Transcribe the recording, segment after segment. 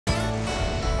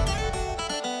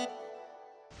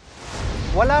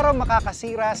Wala raw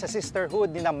makakasira sa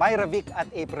Sisterhood ni Myravic at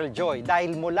April Joy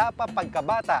dahil mula pa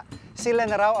pagkabata, sila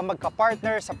na raw ang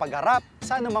magka-partner sa pagharap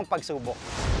sa anumang pagsubok.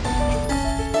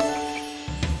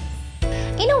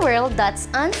 In a world that's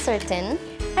uncertain,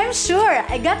 I'm sure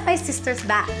I got my sisters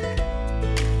back.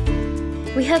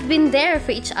 we have been there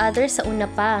for each other sa una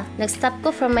pa. Nag-stop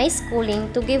ko from my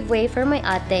schooling to give way for my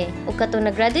ate. Ug katong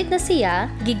nag-graduate na siya,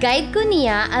 giguide ko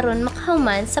niya aron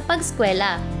makahuman sa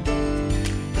pagskwela.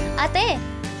 Ate,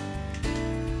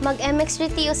 mag-MX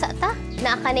retiyo sa ta.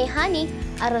 Naa kanay honey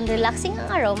aron relaxing ang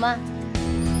aroma.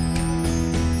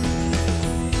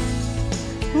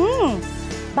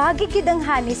 Bagi gid ang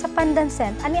honey sa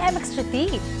pandansen ani MX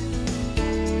tea.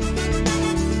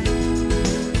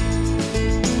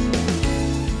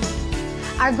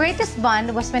 Our greatest bond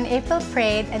was when April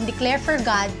prayed and declared for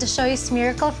God to show His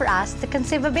miracle for us to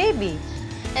conceive a baby.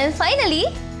 And finally,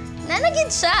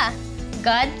 nanagid siya.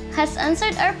 God has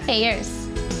answered our prayers.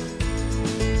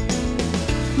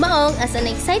 Maong, as an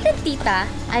excited tita,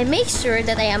 I make sure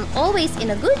that I am always in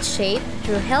a good shape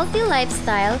through healthy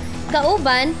lifestyle,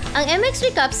 kauban ang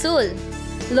MX3 capsule.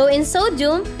 Low in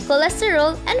sodium,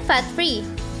 cholesterol, and fat-free.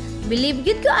 Believe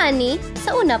gid ko ani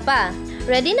sa una pa.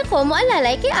 Ready na ko mo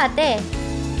alalay kay ate.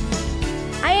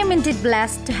 I am indeed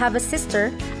blessed to have a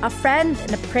sister, a friend,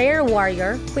 and a prayer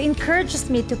warrior who encourages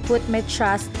me to put my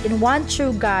trust in one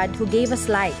true God who gave us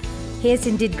life. He is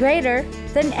indeed greater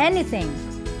than anything.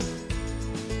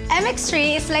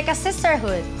 MX3 is like a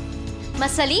sisterhood.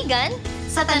 Masaligan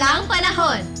sa tanang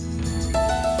panahon.